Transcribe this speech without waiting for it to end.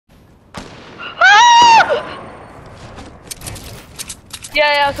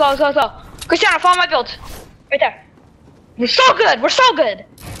Yeah, let's go, let's go, let's go. Cristiano, follow my build. Right there. We're so good, we're so good.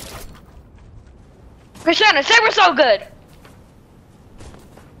 Cristiano, say we're so good.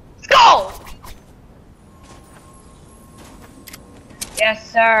 Let's go.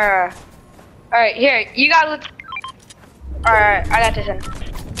 Yes, sir. All right, here, you gotta look. All right, I got this in.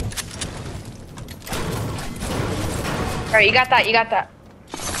 All right, you got that, you got that.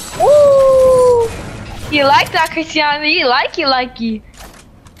 Woo! You like that, Cristiano? You like.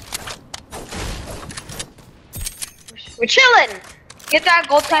 We're chilling. Get that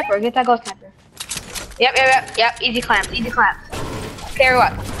gold sniper. Get that gold sniper. Yep. Easy clamps. Easy clamps. Carry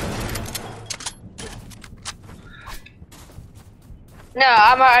what? No,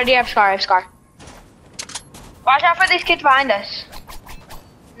 I already have scar. I have scar. Watch out for these kids behind us.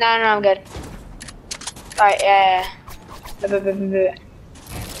 No, I'm good. All right, yeah.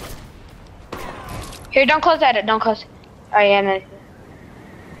 Here, don't close that. Don't close. All right, yeah, nice.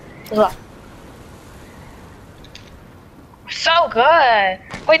 As well. So good.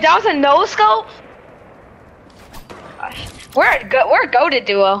 Wait, that was a no scope? Gosh. We're a goated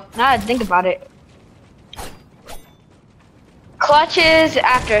duo. Now that I think about it. Clutches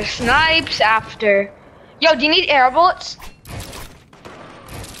after snipes after. Yo, do you need air bullets?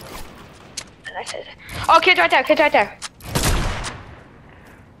 Oh, kids right there.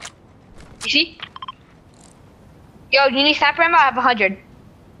 You see? Yo, do you need sniper ammo? I have 100.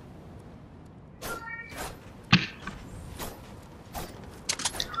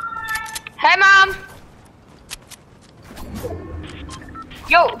 Hey, Mom!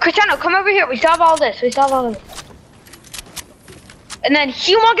 Yo, Cristiano, come over here. We still have all this. And then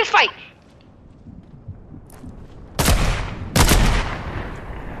humongous fight.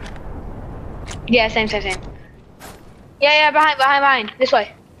 Yeah, same. Yeah, behind. This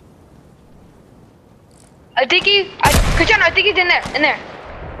way. Cristiano, I think he's in there.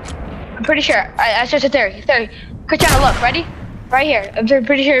 I'm pretty sure. I searched a theory. Cristiano, look, ready? Right here. I'm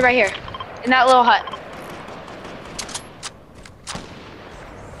pretty sure right here. In that little hut.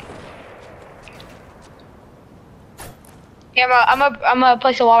 Yeah, I'm gonna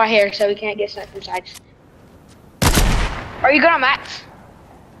place a wall right here so we can't get sniped from sides. Are you good on max?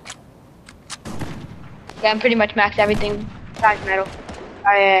 Yeah, I'm pretty much maxed everything besides metal.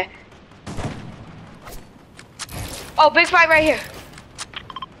 Oh yeah. Oh, big fight right here.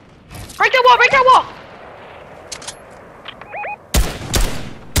 Break that wall!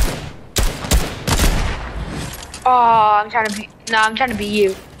 Oh, I'm trying to be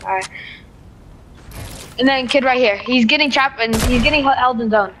you. Alright. And then kid right here. He's getting trapped and he's getting held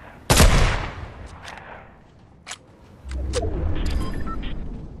in zone.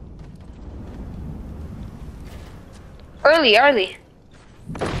 Early.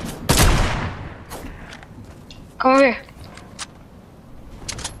 Come over here.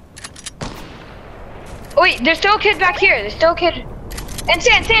 Oh wait, there's still a kid back here. And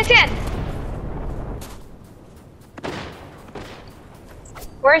sand.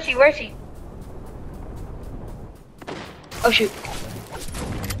 Where is he? Oh shoot.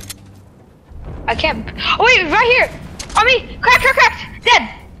 I can't. Oh wait, right here! On me! Cracked! Dead!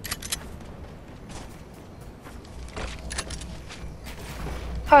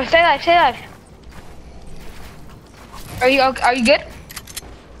 Oh, stay alive. Are you good?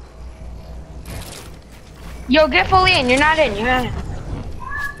 Yo, get fully in. You're not in.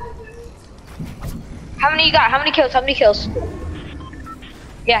 How many you got? How many kills?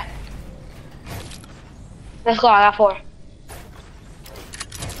 Yeah. Let's go, I got 4.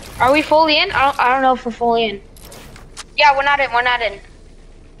 Are we fully in? I don't know if we're fully in. Yeah, we're not in.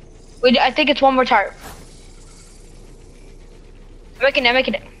 I think it's one more target. I'm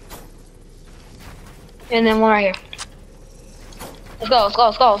making it. And then one right here. Let's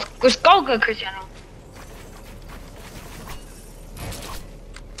go, good Cristiano.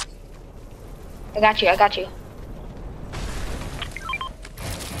 I got you.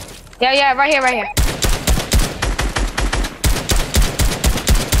 Yeah, right here.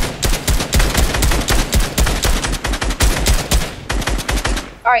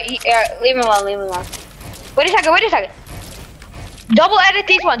 Alright, leave him alone. Wait a second. Double edit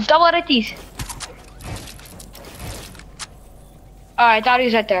these ones, Alright, I thought he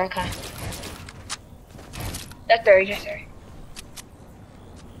was right there, okay. That's there.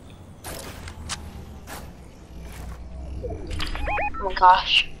 Oh my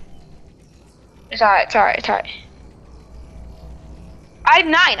gosh. It's alright. I have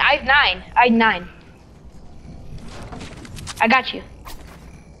 9. I got you.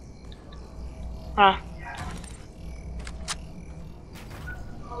 Huh.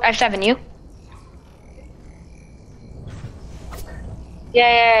 I have 7, you?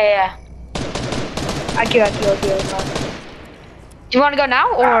 Yeah. I queue. Do you want to go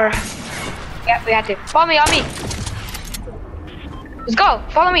now or? Yeah, we have to. Follow me, on me. Let's go.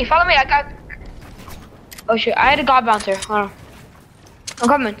 Follow me. I got. Oh shit! I had a god bouncer. Hold on. I'm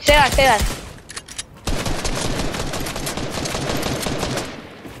coming. Stay that.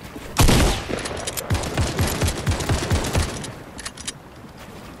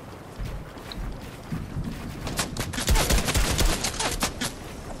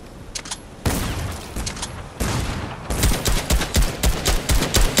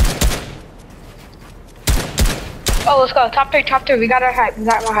 Oh, let's go. Top three. We got our hype. We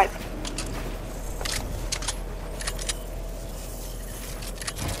got more hype.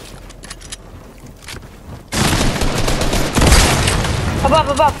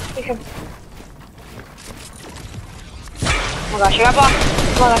 Above. Oh my gosh, I got bombed.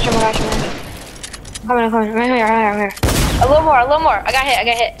 Oh my gosh. I'm coming. I'm here. A little more. I got hit.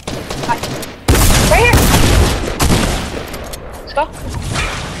 Right here. Let's go.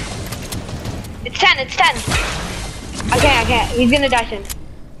 It's 10. I can't. He's gonna die soon.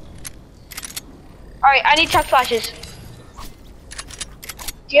 Alright, I need chuck flashes.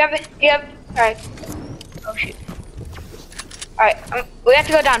 Do you have it? Alright. Oh shoot. Alright, we have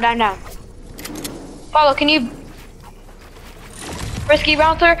to go down. Follow, can you... Risky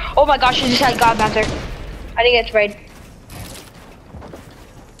bouncer? Oh my gosh, you just had god bouncer. I think it's raid.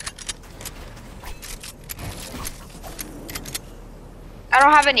 I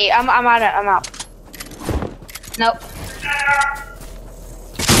don't have any. I'm out. Nope.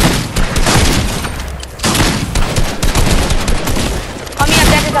 I'm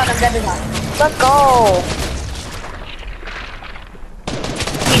dead as hell. Let's go.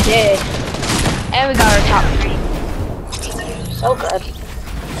 We did. And we got our top 3. So good.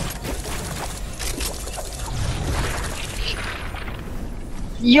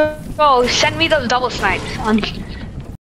 Yo, send me those double snipes.